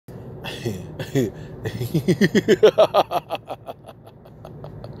I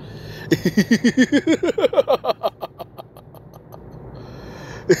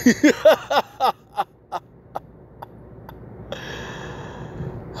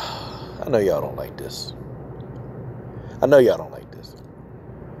know y'all don't like this. I know y'all don't like this.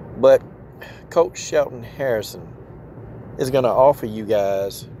 But Coach Shelton Harrison is going to offer you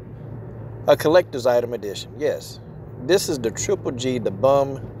guys a collector's item edition. Yes, this is the Triple G, the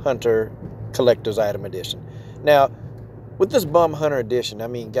Bum Hunter collector's item edition. Now, with this Bum Hunter edition, I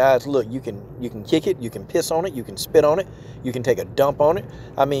mean, guys, look, you can kick it, you can piss on it, you can spit on it, you can take a dump on it.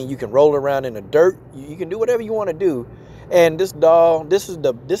 I mean, you can roll around in the dirt. You can do whatever you want to do. And this dog, this is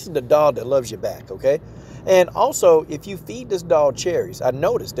the dog that loves you back, okay? And also, if you feed this dog cherries, I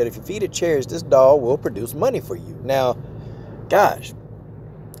noticed that if you feed it cherries, this dog will produce money for you. Now, gosh,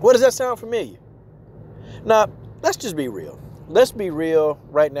 what does that sound familiar? Now, let's just be real. Let's be real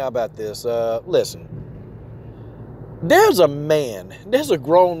right now about this. Listen, there's a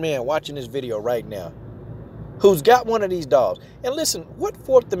grown man watching this video right now who's got one of these dogs. And listen, what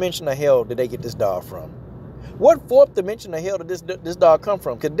fourth dimension of hell did they get this dog from? What fourth dimension of hell did this dog come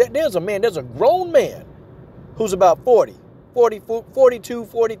from? Because there's a grown man who's about 40, 42,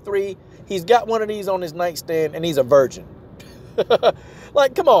 43. He's got one of these on his nightstand, and he's a virgin.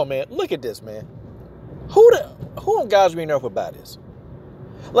 Like, come on, man. Look at this, man. Who on God's green earth would buy this?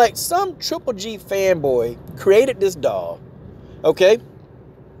 Like, some Triple G fanboy created this dog, okay?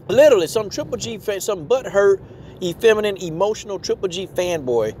 Literally, some Triple G fan, some butthurt, effeminate, emotional Triple G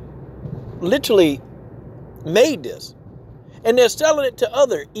fanboy literally made this. And they're selling it to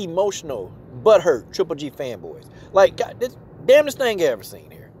other emotional, butthurt Triple G fanboys. Like, God, this thing I ever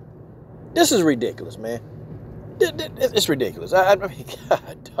seen here. This is ridiculous, man. It's ridiculous. I mean,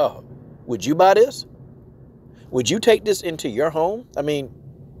 God, dog. Would you buy this? Would you take this into your home? I mean,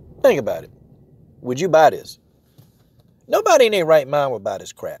 think about it. Would you buy this? Nobody in their right mind would buy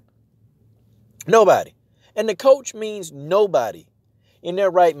this crap. Nobody. And the coach means nobody in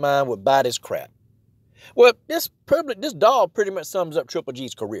their right mind would buy this crap. Well, this dog pretty much sums up Triple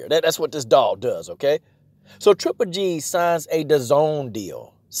G's career. That's what this dog does, okay? So Triple G signs a DAZN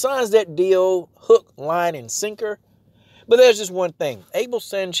deal. Signs that deal hook, line, and sinker. But there's just one thing. Abel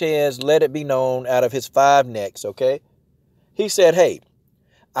Sanchez let it be known out of his 5 necks, okay? He said, hey,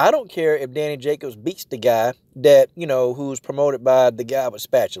 I don't care if Danny Jacobs beats the guy that, who's promoted by the guy with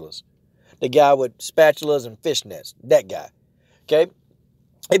spatulas. The guy with spatulas and fishnets. That guy, okay?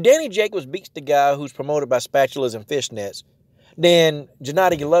 If Danny Jacobs beats the guy who's promoted by spatulas and fishnets, then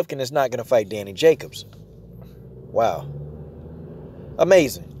Gennady Golovkin is not going to fight Danny Jacobs. Wow.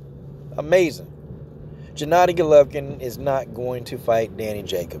 Amazing. Amazing. Gennady Golovkin is not going to fight Danny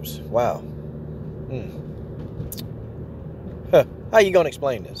Jacobs. Wow. How you going to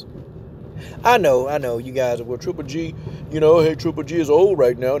explain this? I know, you guys are, well, Triple G, hey, Triple G is old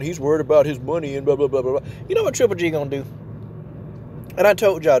right now, and he's worried about his money and blah, blah, blah, blah, blah. You know what Triple G going to do? And I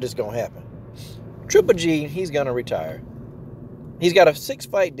told y'all this going to happen. Triple G, he's going to retire. He's got a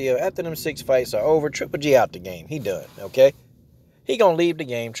 6-fight deal. After them 6 fights are over, Triple G out the game. He done, okay? He going to leave the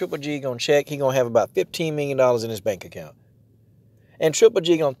game. Triple G going to check. He going to have about $15 million in his bank account. And Triple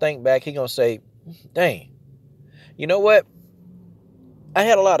G going to think back. He going to say, dang, you know what? I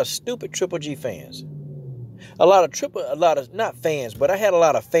had a lot of stupid Triple G fans. Not fans, but I had a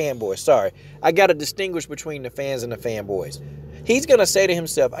lot of fanboys. Sorry. I got to distinguish between the fans and the fanboys. He's going to say to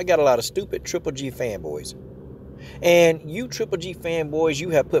himself, I got a lot of stupid Triple G fanboys. And you Triple G fanboys, you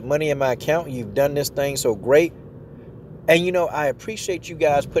have put money in my account. You've done this thing so great. And, I appreciate you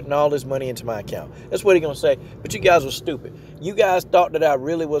guys putting all this money into my account. That's what he's going to say. But you guys were stupid. You guys thought that I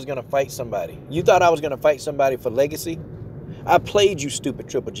really was going to fight somebody. You thought I was going to fight somebody for legacy. I played you stupid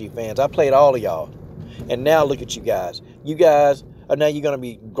Triple G fans. I played all of y'all. And now look at you guys. You guys are now you're going to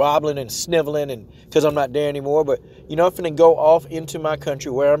be groveling and sniveling and because I'm not there anymore. But, I'm finna go off into my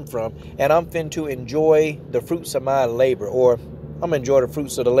country where I'm from. And I'm finna to enjoy the fruits of my labor. Or I'm going to enjoy the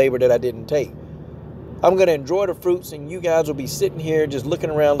fruits of the labor that I didn't take. I'm going to enjoy the fruits, and you guys will be sitting here just looking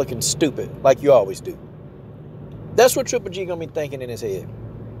around looking stupid like you always do. That's what Triple G going to be thinking in his head.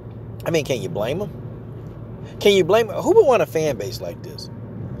 I mean, can you blame him? Can you blame him? Who would want a fan base like this?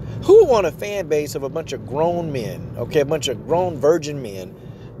 Who would want a fan base of a bunch of grown men, okay, a bunch of grown virgin men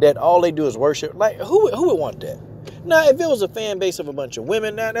that all they do is worship? Like, who would want that? Now, if it was a fan base of a bunch of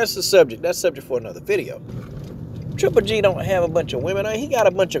women, now that's the subject. That's subject for another video. Triple G don't have a bunch of women. He got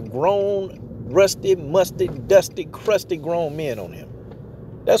a bunch of grown, rusty, musty, dusty, crusty grown men on him.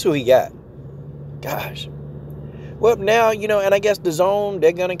 That's who he got. Gosh. Well, now, and I guess DAZN,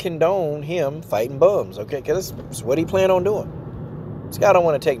 they're going to condone him fighting bums, okay? Because that's what he planned on doing. This guy don't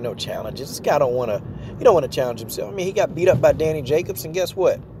want to take no challenges. This guy don't want to, he don't want to challenge himself. I mean, he got beat up by Danny Jacobs, and guess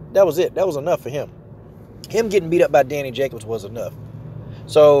what? That was it. That was enough for him. Him getting beat up by Danny Jacobs was enough.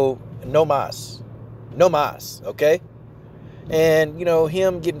 So, no mas. No mas, okay? And, you know,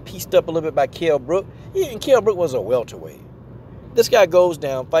 him getting pieced up a little bit by Kell Brook. Yeah, and Kell Brook was a welterweight. This guy goes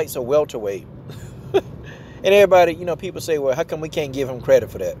down, fights a welterweight. And everybody, you know, people say, well, how come we can't give him credit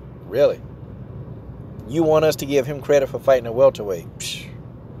for that? Really? You want us to give him credit for fighting a welterweight? Psh,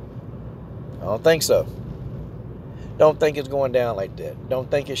 I don't think so. Don't think it's going down like that. Don't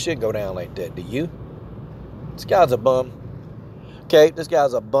think it should go down like that. Do you? This guy's a bum. Okay, this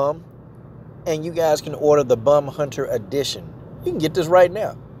guy's a bum. And you guys can order the Bum Hunter edition. You can get this right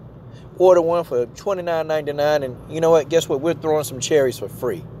now. Order one for $29.99. And you know what? Guess what? We're throwing some cherries for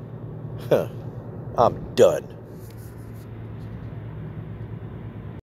free. I'm done.